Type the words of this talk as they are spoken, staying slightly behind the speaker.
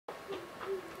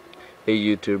Hey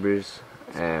YouTubers,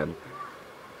 and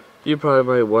you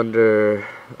probably might wonder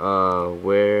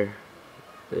where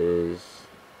is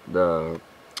the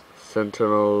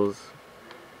Sentinel's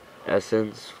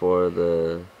essence for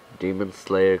the Demon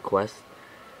Slayer quest,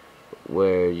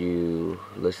 where you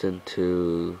listen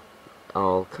to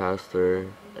Alcaster,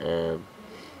 and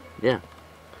yeah,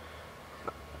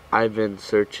 I've been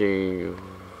searching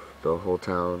the whole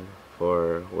town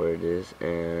for where it is,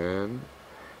 and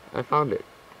I found it.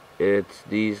 It's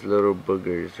these little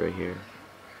boogers right here.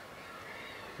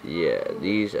 Yeah,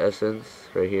 these essence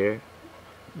right here,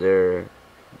 they're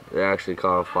they're actually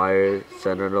called fire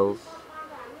sentinels,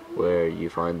 where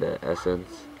you find the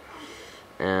essence,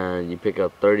 and you pick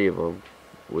up 30 of them,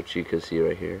 which you can see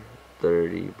right here,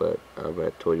 30, but I'm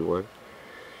at 21.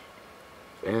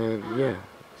 And yeah,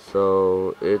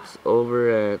 so it's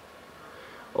over at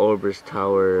Orbis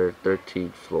Tower,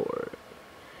 13th floor.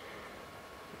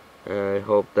 I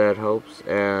hope that helps,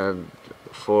 and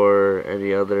for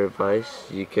any other advice,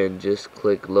 you can just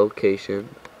click location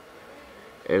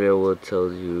and it will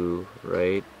tell you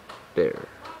right there.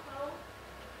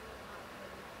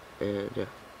 And yeah,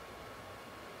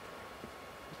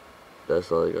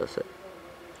 that's all I gotta say.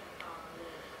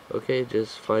 Okay,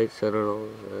 just fight sentinels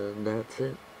and that's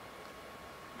it.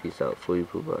 Peace out, Fui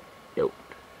Poopa. Yo.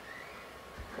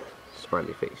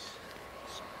 Smiley face.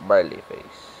 Smiley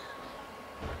face.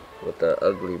 With the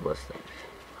ugly mustache.